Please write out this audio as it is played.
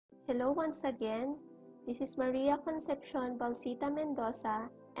Hello once again, this is Maria Concepcion Balsita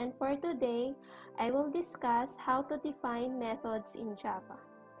Mendoza, and for today, I will discuss how to define methods in Java.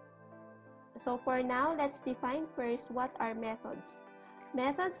 So for now, let's define first what are methods.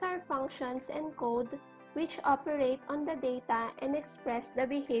 Methods are functions and code which operate on the data and express the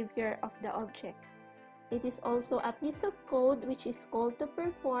behavior of the object. It is also a piece of code which is called to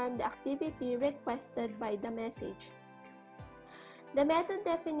perform the activity requested by the message. The method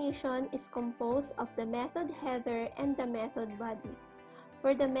definition is composed of the method header and the method body.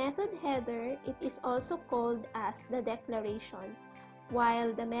 For the method header, it is also called as the declaration,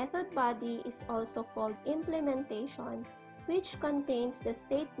 while the method body is also called implementation, which contains the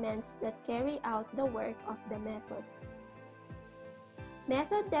statements that carry out the work of the method.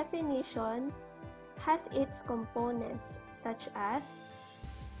 Method definition has its components such as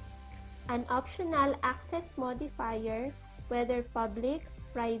an optional access modifier, whether public,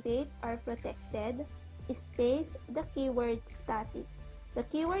 private, or protected, space the keyword static. The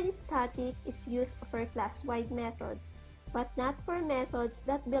keyword static is used for class-wide methods, but not for methods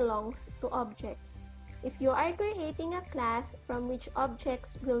that belongs to objects. If you are creating a class from which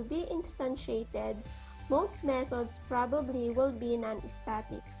objects will be instantiated, most methods probably will be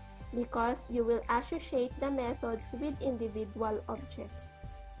non-static, because you will associate the methods with individual objects.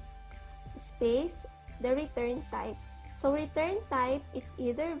 Space the return type. So return type is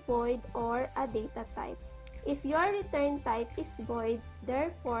either void or a data type. If your return type is void,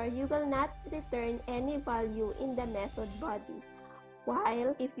 therefore you will not return any value in the method body.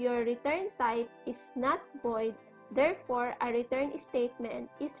 While if your return type is not void, therefore a return statement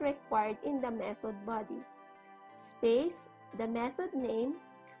is required in the method body. Space the method name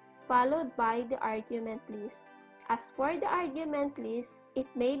followed by the argument list. As for the argument list, it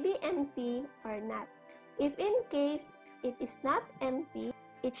may be empty or not. If in case it is not empty,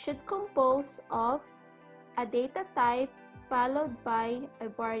 it should compose of a data type followed by a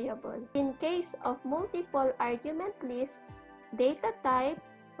variable. In case of multiple argument lists, data type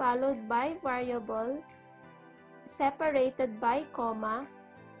followed by variable separated by comma,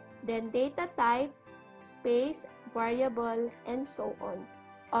 then data type, space, variable, and so on.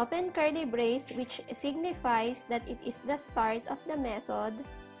 Open curly brace, which signifies that it is the start of the method.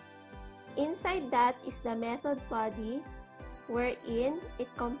 Inside that is the method body, wherein it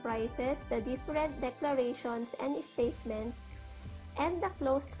comprises the different declarations and statements, and the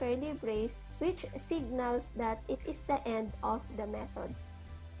closed curly brace, which signals that it is the end of the method.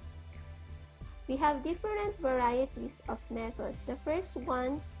 We have different varieties of methods. The first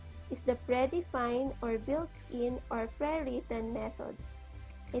one is the predefined or built-in or pre-written methods.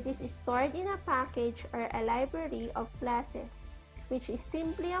 It is stored in a package or a library of classes, which is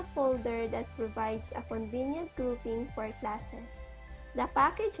simply a folder that provides a convenient grouping for classes. The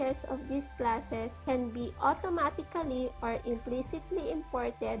packages of these classes can be automatically or implicitly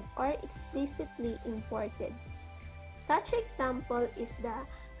imported or explicitly imported. Such example is the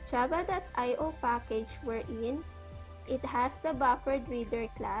java.io package, wherein it has the buffered reader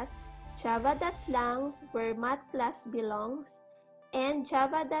class, java.lang where math class belongs, and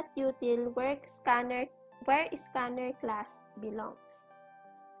java.util where scanner class belongs.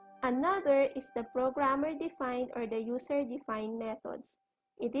 Another is the programmer-defined or the user-defined methods.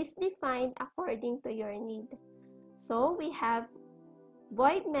 It is defined according to your need. So we have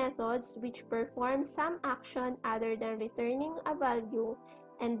void methods which perform some action other than returning a value,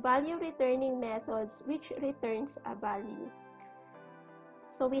 and value returning methods which returns a value.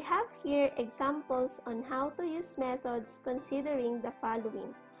 So we have here examples on how to use methods considering the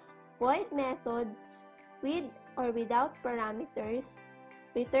following: void methods with or without parameters,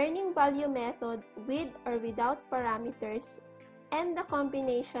 returning value method with or without parameters, and the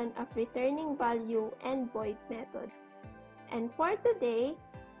combination of returning value and void method. And for today,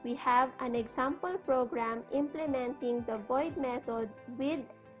 we have an example program implementing the void method with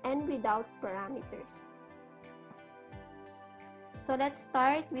and without parameters. So let's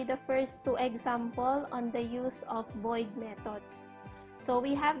start with the first two examples on the use of void methods. So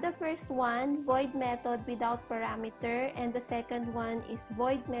we have the first one, void method without parameter, and the second one is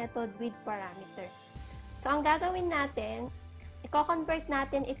void method with parameter. So ang gagawin natin, i-convert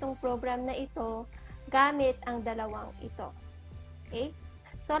natin itong program na ito gamit ang dalawang ito. Okay?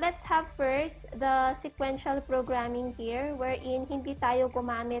 So let's have first the sequential programming here, wherein hindi tayo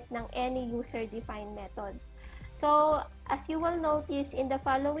gumamit ng any user-defined method. So as you will notice in the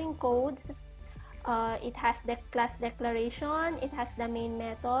following codes, it has the class declaration, it has the main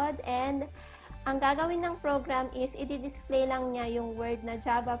method, and ang gagawin ng program is i-display lang niya yung word na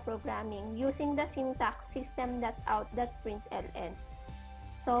Java programming using the syntax system.out.println.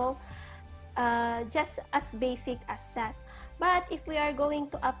 So, just as basic as that. But if we are going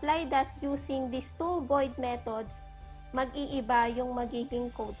to apply that using these two void methods, mag-iiba yung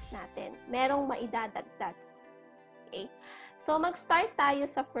magiging codes natin. Merong maidadagdag. Okay? So, mag-start tayo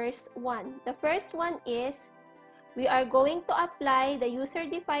sa first one. The first one is, we are going to apply the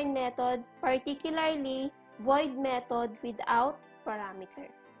user-defined method, particularly void method without parameter.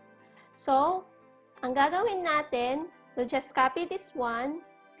 So, ang gagawin natin, we'll just copy this one.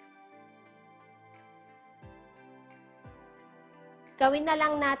 Gawin na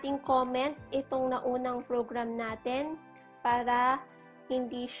lang nating comment itong naunang program natin para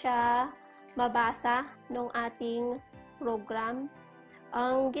hindi siya mabasa ng ating program.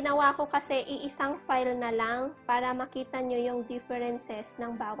 Ang ginawa ko kasi iisang file na lang para makita nyo yung differences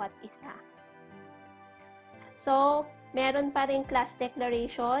ng bawat isa. So, meron pa ring class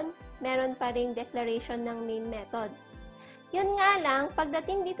declaration, meron pa ring declaration ng main method. Yun nga lang,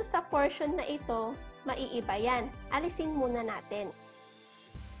 pagdating dito sa portion na ito, maiiba yan. Alisin muna natin.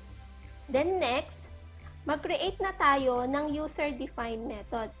 Then next, mag-create na tayo ng user-defined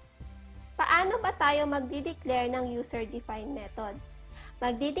method. Paano ba tayo magdi-declare ng user-defined method?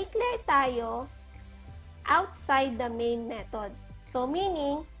 Magdi-declare tayo outside the main method. So,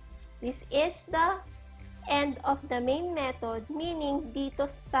 meaning, this is the end of the main method, meaning dito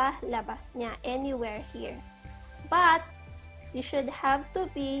sa labas niya, anywhere here. But, you should have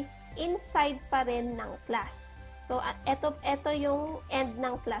to be inside pa rin ng class. So, ito yung end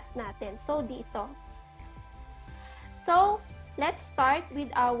ng class natin. So, dito. So, let's start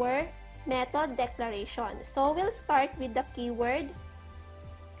with our method declaration. So, we'll start with the keyword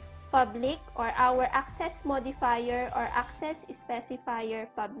public or our access modifier or access specifier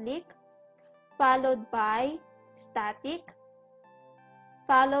public, followed by static,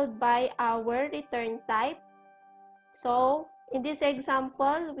 followed by our return type. So, in this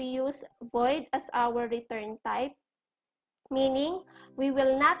example, we use void as our return type, meaning we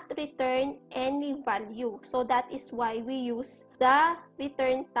will not return any value. So, that is why we use the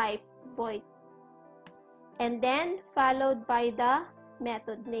return type void. And then, followed by the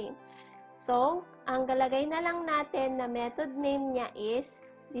method name. So, ang galagay na lang natin na method name niya is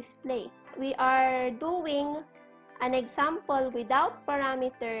display. We are doing an example without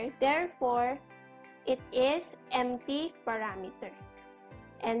parameter, therefore, it is empty parameter.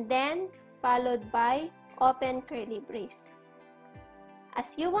 And then, followed by open curly brace.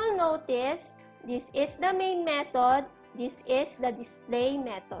 As you will notice, this is the main method, this is the display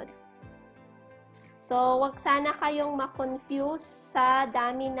method. So, wag sana kayong ma-confuse sa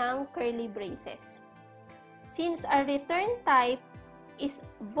dami ng curly braces. Since our return type is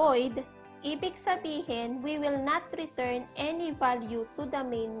void, ibig sabihin, we will not return any value to the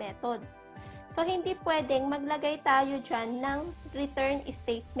main method. So, hindi pwedeng maglagay tayo dyan ng return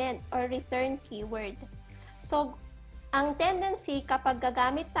statement or return keyword. So, ang tendency kapag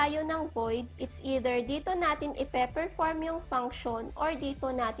gagamit tayo ng void, it's either dito natin ipe-perform yung function or dito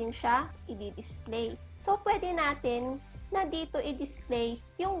natin siya i-display. So, pwede natin na dito i-display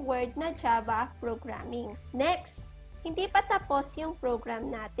yung word na Java programming. Next, hindi pa tapos yung program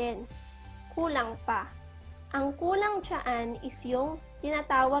natin. Kulang pa. Ang kulang dyan is yung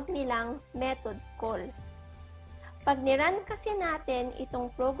tinatawag nilang method call. Pag nirun kasi natin itong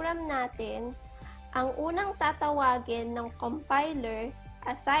program natin, ang unang tatawagin ng compiler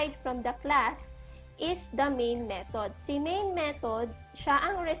aside from the class is the main method. Si main method, siya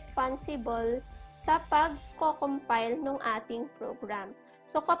ang responsible sa pag-compile ng ating program.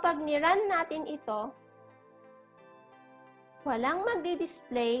 So kapag nirun natin ito, walang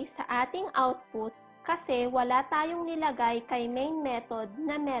magdi-display sa ating output kasi wala tayong nilagay kay main method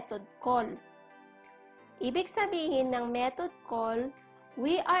na method call. Ibig sabihin ng method call,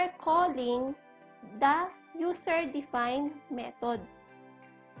 we are calling the user-defined method.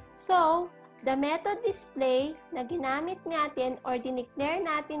 So, the method display na ginamit natin or dineclare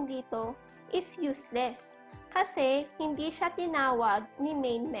natin dito is useless kasi hindi siya tinawag ni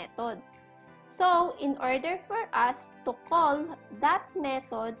main method. So, in order for us to call that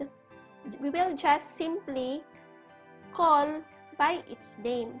method, we will just simply call by its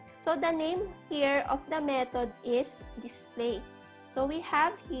name. So, the name here of the method is display. So, we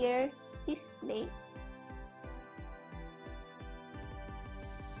have here display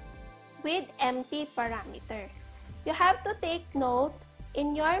with empty parameter. You have to take note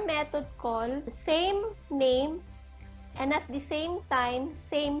in your method call, same name and at the same time,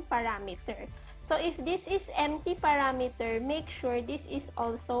 same parameter. So, if this is empty parameter, make sure this is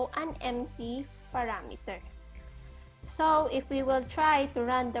also an empty parameter. So, if we will try to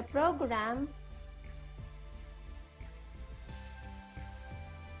run the program,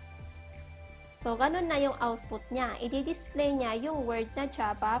 So, ganun na yung output niya. I-display niya yung word na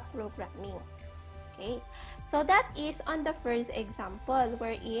Java programming. Okay? So, that is on the first example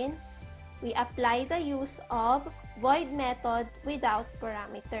wherein we apply the use of void method without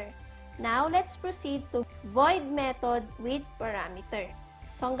parameter. Now, let's proceed to void method with parameter.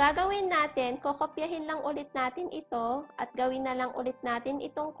 So, ang gagawin natin, kokopyahin lang ulit natin ito at gawin na lang ulit natin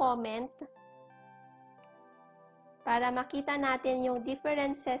itong comment para makita natin yung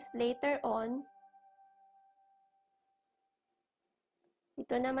differences later on.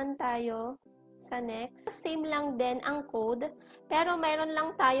 Dito naman tayo sa next. Same lang din ang code, pero mayroon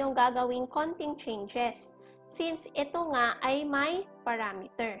lang tayong gagawing konting changes since ito nga ay may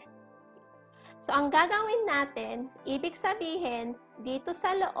parameter. So, ang gagawin natin, ibig sabihin, dito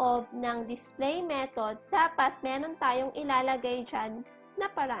sa loob ng display method, dapat meron tayong ilalagay dyan na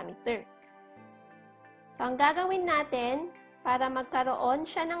parameter. So, ang gagawin natin, para magkaroon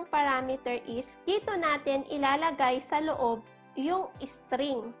siya ng parameter is, dito natin ilalagay sa loob yung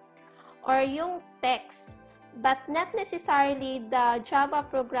string or yung text, but not necessarily the Java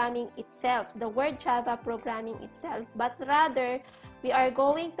programming itself, the word Java programming itself, but rather, we are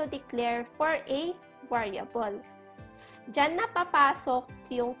going to declare for a variable. Diyan na papasok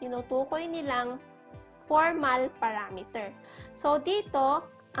yung tinutukoy nilang formal parameter. So, dito,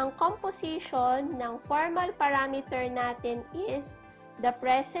 ang composition ng formal parameter natin is the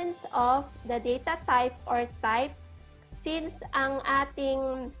presence of the data type or type. Since ang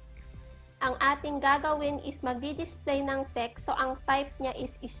ating gagawin is magdi-display ng text, so ang type niya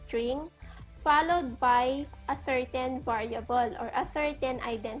is string, followed by a certain variable or a certain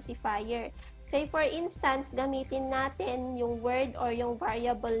identifier. Say for instance, gamitin natin yung word or yung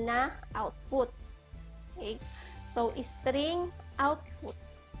variable na output. Okay? So, string output.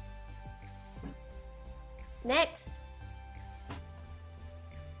 Next,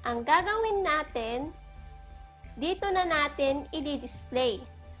 ang gagawin natin, dito na natin i-display.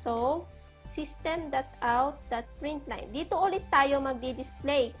 So, system.out.println. Dito ulit tayo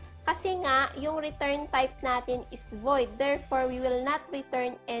magdi-display. Kasi nga, yung return type natin is void. Therefore, we will not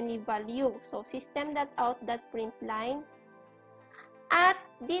return any value. So, system.out.println. At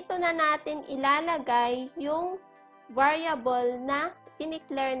dito na natin ilalagay yung variable na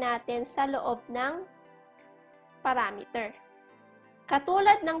dineclare natin sa loob ng parameter.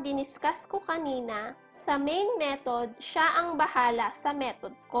 Katulad ng diniscuss ko kanina, sa main method, siya ang bahala sa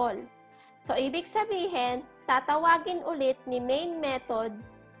method call. So, ibig sabihin, tatawagin ulit ni main method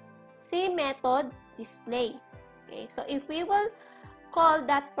si method display. Okay? So, if we will call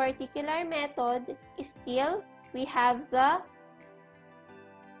that particular method, still, we have the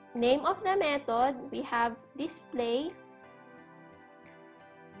name of the method, we have display,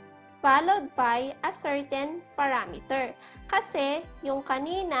 followed by a certain parameter. Kasi, yung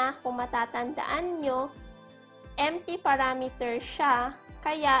kanina, kung matatandaan nyo, empty parameter siya,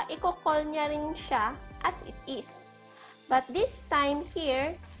 kaya i-call niya rin siya as it is. But this time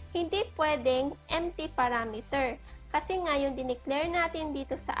here, hindi pwedeng empty parameter. Kasi nga, yung dineclare natin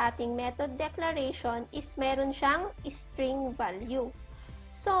dito sa ating method declaration is meron siyang string value.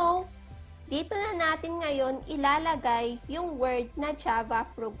 So, dito na natin ngayon ilalagay yung word na Java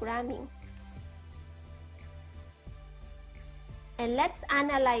programming. And let's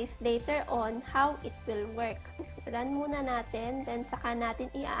analyze later on how it will work. Run muna natin, then saka natin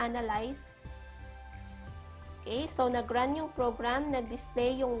i-analyze. Okay, so nag-run yung program,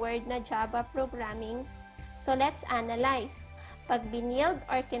 nag-display yung word na Java programming. So let's analyze. Pag binild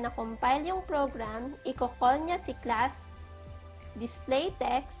or kinakompile yung program, i-call niya si class display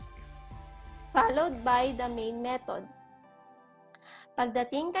text followed by the main method.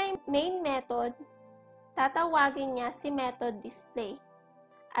 Pagdating kay main method, tatawagin niya si method display.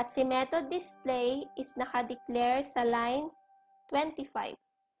 At si method display is nakadeclare sa line 25.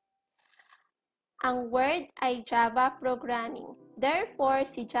 Ang word ay Java programming. Therefore,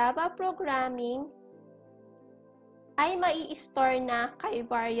 si Java programming ay mai-store na kay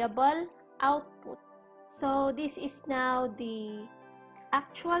variable output. So, this is now the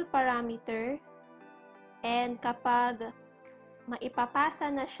actual parameter, and kapag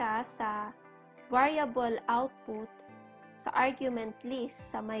maipapasa na siya sa variable output sa argument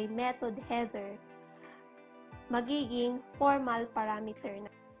list sa may method header, magiging formal parameter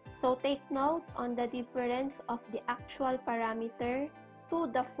na. So, take note on the difference of the actual parameter to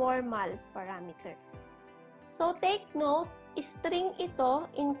the formal parameter. So, take note, string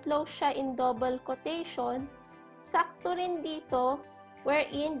ito, enclose siya in double quotation, sakto rin dito,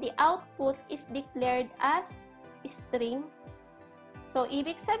 wherein the output is declared as string. So,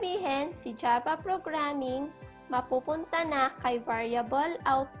 ibig sabihin, si Java programming mapupunta na kay variable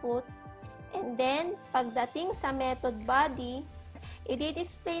output And then, pagdating sa method body,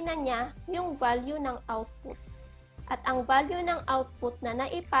 i-display na niya yung value ng output. At ang value ng output na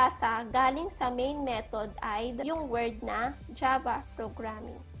naipasa galing sa main method ay yung word na Java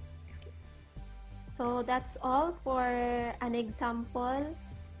programming. So that's all for an example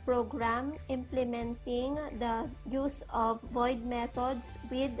program implementing the use of void methods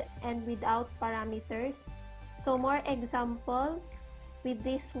with and without parameters. So more examples with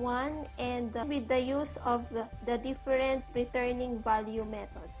this one and with the use of the different returning value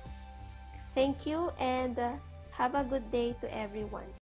methods. Thank you and have a good day to everyone.